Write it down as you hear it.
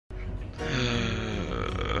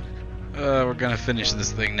We're gonna finish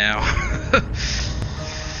this thing now.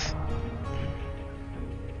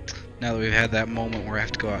 Now that we've had that moment where I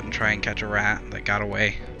have to go out and try and catch a rat that got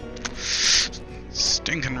away.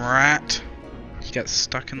 Stinking rat! He got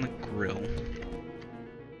stuck in the grill.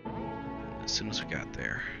 As soon as we got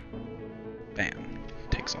there, bam,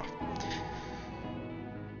 takes off.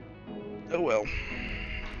 Oh well.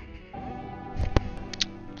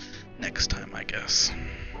 Next time, I guess.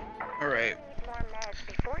 Alright.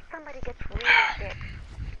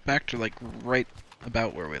 Back to like right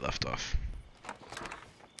about where we left off.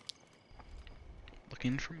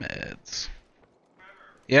 Looking for meds.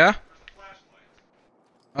 Yeah?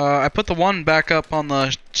 I put the one back up on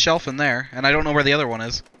the shelf in there, and I don't know where the other one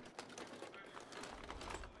is.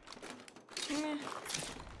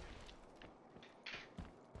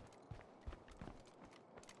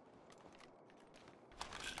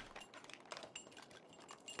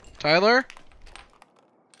 Tyler?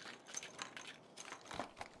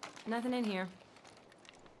 Nothing in here.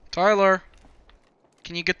 Tyler?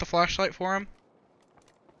 Can you get the flashlight for him?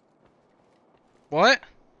 What?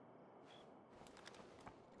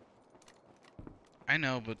 I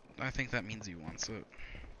know, but I think that means he wants it.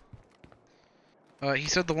 He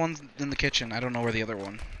said the one's in the kitchen. I don't know where the other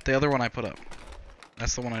one. The other one I put up.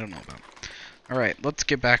 That's the one I don't know about. Alright, let's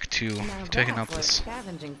get back to taking out this.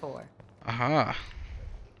 Scavenging for. Aha.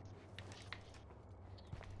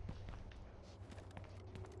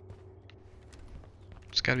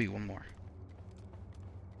 There's gotta be one more.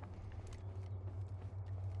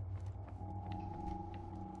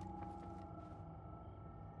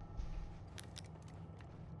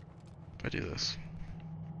 If I do this.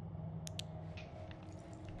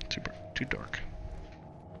 Too dark.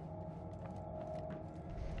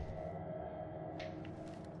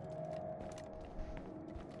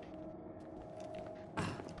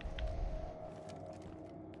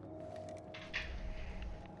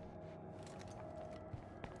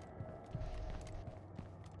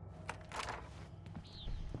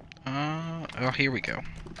 Oh, here we go.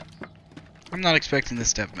 I'm not expecting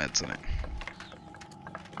this to have meds in it.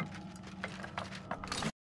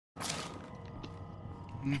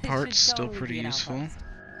 Parts still pretty useful.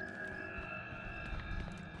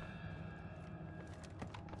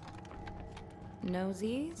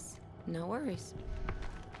 Nosies? No worries.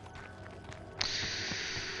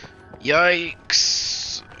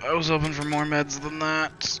 Yikes! I was hoping for more meds than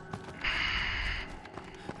that.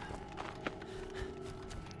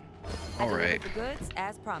 Alright. The goods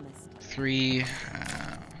as promised. 3.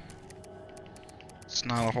 It's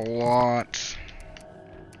not a whole lot.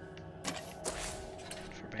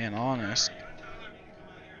 For being honest.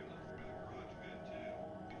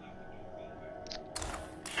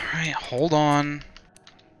 Alright, hold on.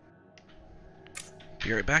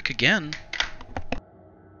 Be right back again.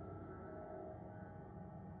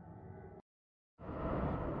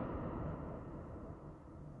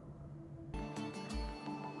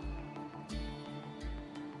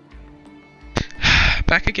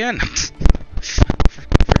 Back again.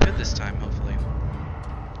 for good this time, hopefully.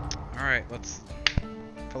 Alright, let's,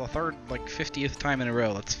 for the third, like 50th time in a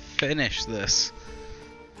row, let's finish this.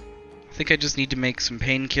 I think I just need to make some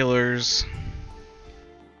painkillers.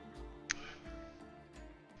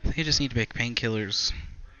 I think I just need to make painkillers.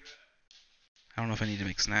 I don't know if I need to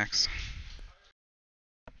make snacks.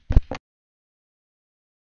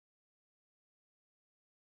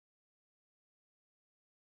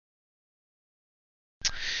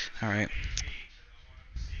 Alright.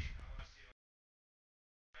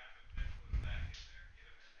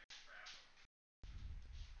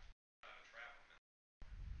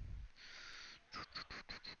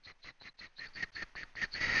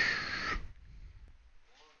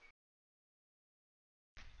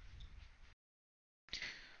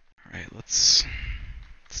 Alright, let's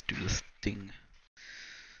do this thing.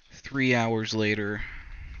 3 hours later,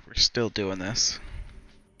 we're still doing this.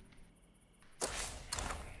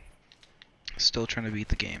 Still trying to beat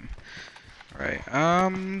the game. Alright,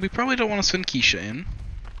 we probably don't want to send Keisha in.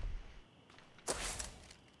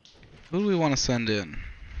 Who do we want to send in?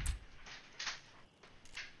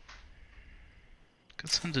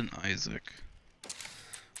 Could send in Isaac.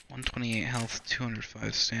 128 health,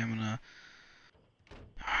 205 stamina.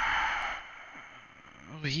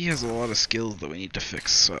 Oh, he has a lot of skills that we need to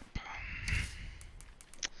fix up.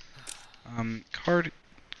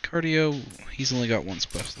 Cardio, he's only got 1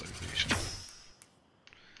 specialization.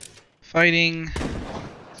 Fighting,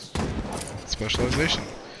 specialization.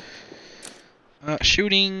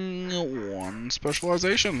 Shooting, 1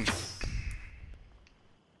 specialization.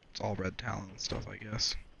 It's all red talent stuff, I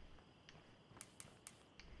guess.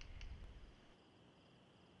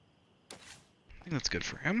 think that's good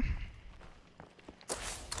for him.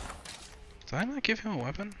 Did I not give him a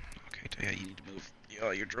weapon? Okay, yeah, you need to move.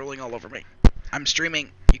 Oh, you're drooling all over me. I'm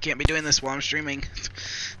streaming. You can't be doing this while I'm streaming.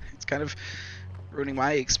 It's kind of ruining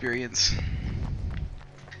my experience.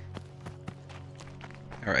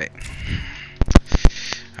 Alright.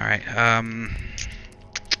 Alright,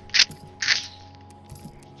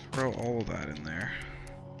 throw all of that in there.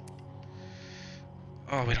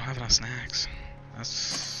 Oh, we don't have enough snacks.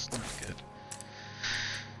 That's not good.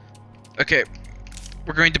 Okay,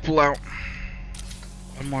 we're going to pull out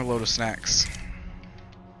one more load of snacks.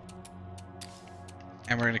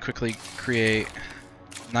 And we're going to quickly create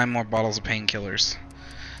 9 more bottles of painkillers.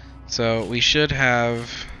 So we should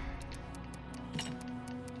have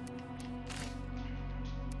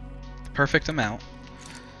the perfect amount.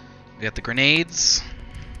 We got the grenades,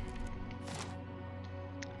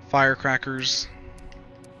 firecrackers,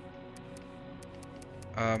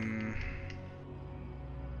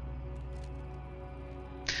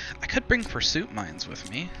 I could bring pursuit mines with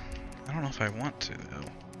me. I don't know if I want to though.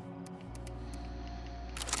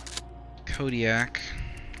 Kodiak.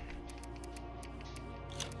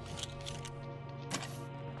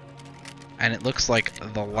 And it looks like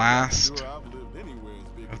the last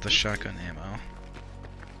of the shotgun ammo.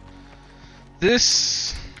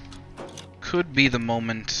 This could be the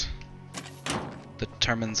moment that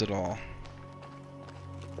determines it all.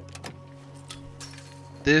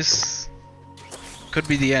 This could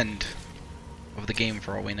be the end of the game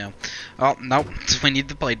for all we know. Oh, nope. We need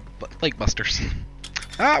the plague busters.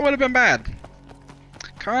 That would have been bad.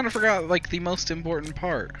 Kind of forgot, like, the most important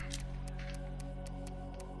part.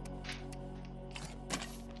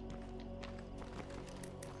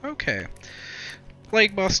 Okay.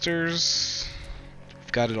 Plague busters.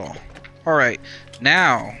 We've got it all. Alright,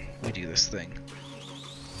 now we do this thing.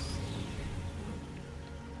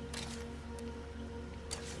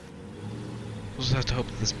 We'll just have to hope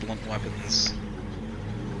that this blunt weapon's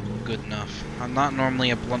good enough. I'm not normally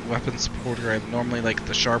a blunt weapon supporter. I normally like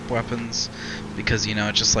the sharp weapons because, you know,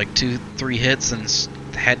 it's just like 2-3 hits and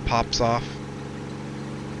the head pops off.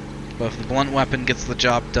 But if the blunt weapon gets the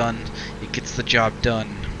job done, it gets the job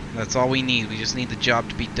done. That's all we need. We just need the job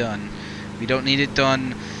to be done. We don't need it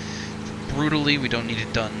done brutally. We don't need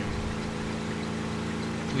it done.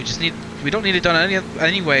 We don't need it done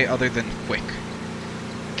any way other than quick.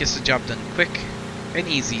 Gets the job done quick and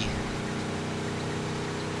easy.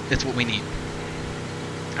 It's what we need.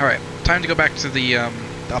 Alright, time to go back to the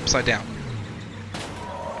upside down.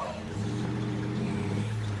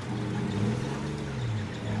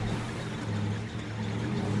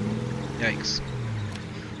 Yikes.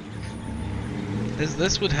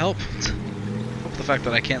 This would help. Help the fact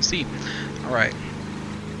that I can't see. Alright.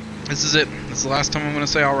 This is it. This is the last time I'm going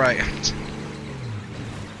to say alright.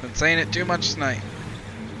 Been saying it too much tonight.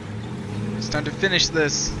 It's time to finish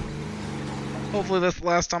this. Hopefully that's the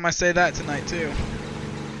last time I say that tonight too.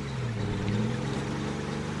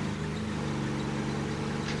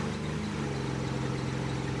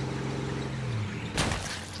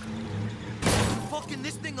 Fucking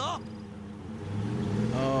this thing up.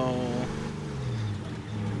 Oh.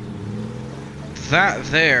 That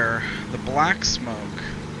there, the black smoke,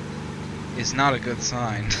 is not a good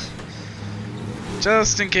sign.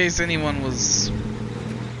 Just in case anyone was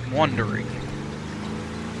wondering.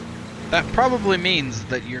 That probably means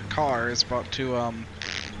that your car is about to,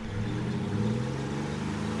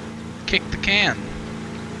 kick the can.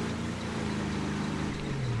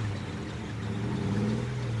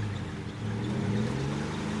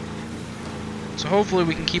 So hopefully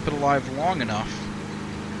we can keep it alive long enough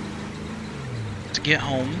to get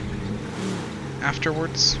home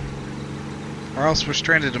afterwards. Or else we're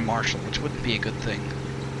stranded in Marshall, which wouldn't be a good thing.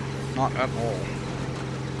 Not at all.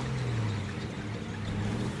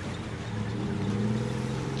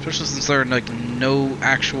 Especially since there are like no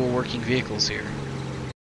actual working vehicles here.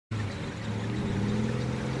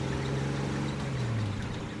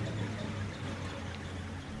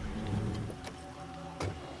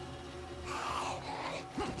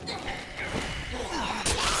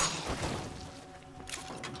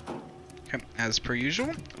 Okay, as per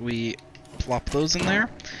usual, we plop those in there,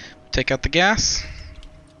 take out the gas,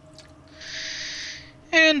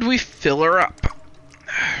 and we fill her up.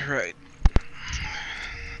 Right.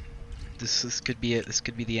 This could be it. This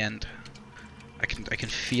could be the end. I can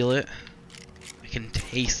feel it. I can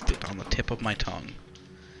taste it on the tip of my tongue.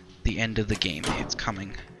 The end of the game. It's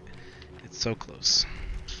coming. It's so close.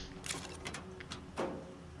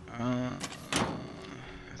 I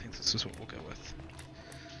think this is what we'll go with.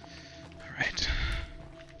 Alright.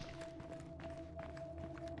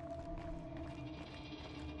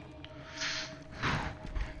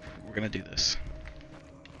 We're gonna do this.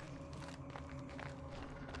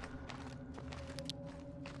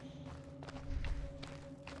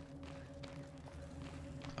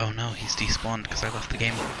 Oh no, he's despawned because I left the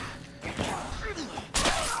game.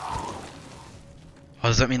 Oh,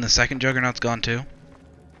 does that mean the second Juggernaut's gone too?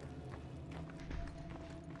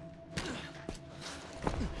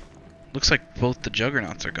 Looks like both the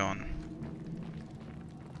Juggernauts are gone.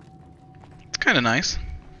 It's kind of nice.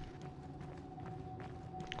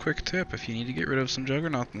 Quick tip, if you need to get rid of some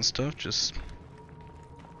Juggernauts and stuff, just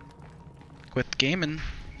quit the game and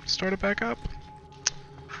start it back up.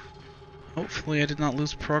 Hopefully I did not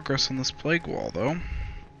lose progress on this plague wall, though.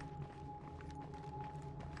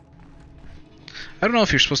 I don't know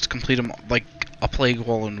if you're supposed to complete them, like, a plague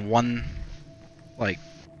wall in one, like,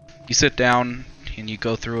 you sit down and you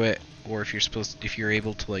go through it, or if you're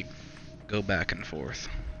able to, like, go back and forth.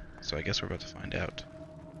 So I guess we're about to find out.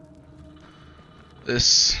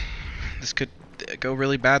 This could go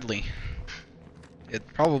really badly. It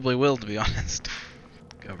probably will, to be honest.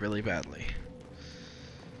 Go really badly.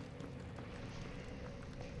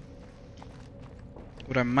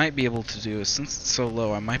 What I might be able to do is, since it's so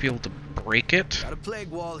low, I might be able to break it. Got a plague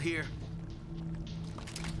wall here.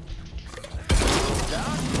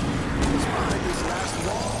 Not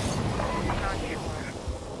sure,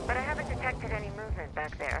 but I haven't detected any movement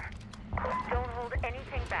back there. Don't hold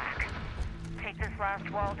anything back. Take this last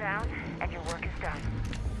wall down, and your work is done.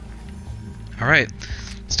 Alright,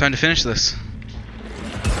 it's time to finish this.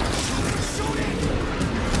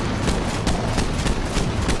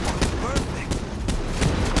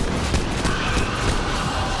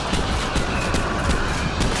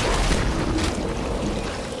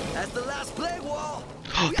 That's the last plague wall.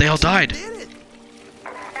 They all died.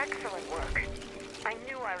 Excellent work. I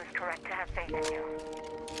knew I was correct to have faith in you.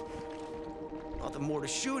 Nothing more to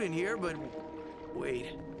shoot in here, but wait.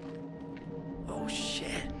 Oh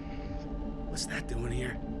shit. What's that doing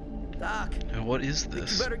here? Doc. Now what is Think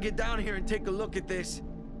this? you better get down here and take a look at this.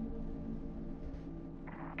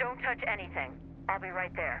 Don't touch anything. I'll be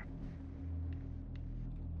right there.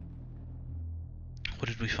 What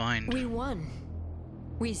did we find? We won.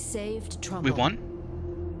 We saved Trumbull. We won?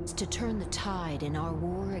 To turn the tide in our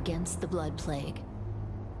war against the Blood Plague.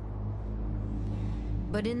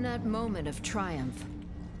 But in that moment of triumph,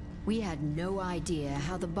 we had no idea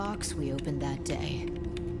how the box we opened that day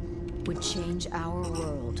would change our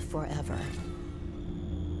world forever.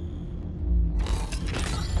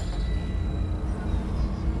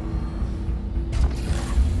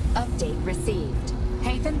 Update received.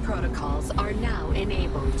 Haven protocols are now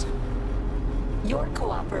enabled. Your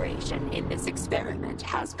cooperation in this experiment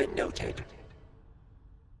has been noted.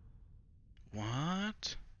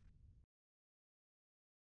 What?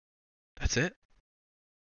 That's it?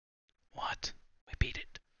 What? We beat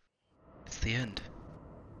it. It's the end.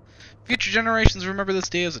 Future generations remember this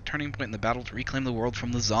day as a turning point in the battle to reclaim the world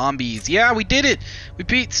from the zombies. Yeah, we did it! We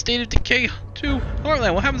beat State of Decay 2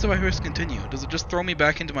 Heartland. What happens if I press continue? Does it just throw me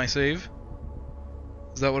back into my save?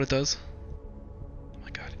 Is that what it does? Oh my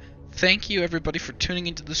god. Thank you everybody for tuning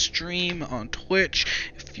into the stream on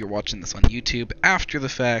Twitch. If you're watching this on YouTube after the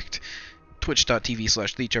fact,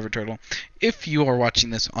 twitch.tv/TheTrevorTurtle. If you are watching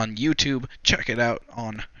this on YouTube, check it out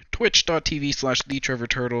on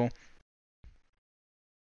twitch.tv/TheTrevorTurtle.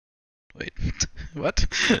 Wait, what?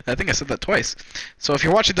 I think I said that twice. So if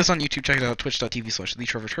you're watching this on YouTube, check it out,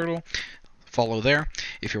 twitch.tv/TheTrevorTurtle. Follow there.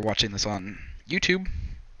 If you're watching this on YouTube,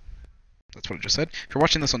 that's what I just said. If you're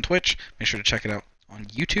watching this on Twitch, make sure to check it out on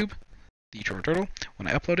YouTube, TheTrevorTurtle, when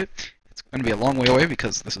I upload it. It's going to be a long way away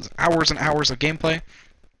because this is hours and hours of gameplay.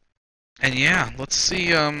 And yeah, let's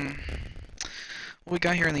see what we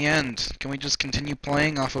got here in the end. Can we just continue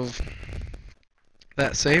playing off of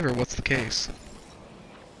that save, or what's the case?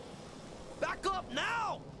 Back up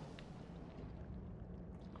now!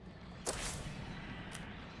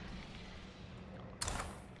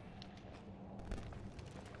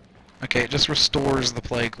 Okay, it just restores the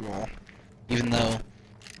plague wall, even though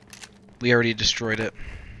we already destroyed it.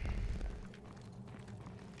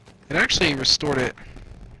 It actually restored it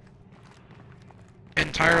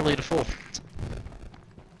entirely to full.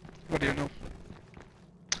 What do you know?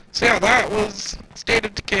 So yeah, that was State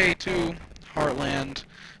of Decay 2 Heartland.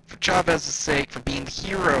 For Chavez's sake, for being the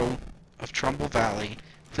hero of Trumbull Valley,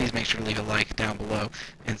 please make sure to leave a like down below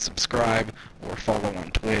and subscribe or follow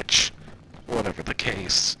on Twitch, whatever the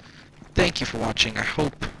case. Thank you for watching. I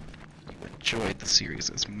hope you enjoyed the series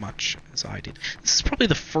as much as I did. This is probably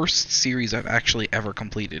the first series I've actually ever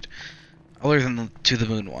completed, other than the To the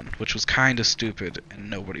Moon one, which was kind of stupid and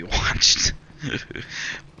nobody watched.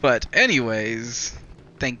 But anyways,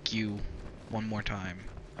 thank you one more time.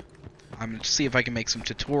 I'm gonna see if I can make some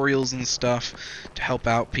tutorials and stuff to help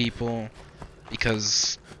out people,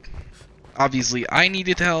 because obviously I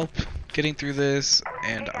needed help getting through this,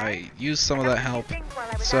 and I used some of that help.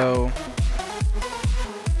 So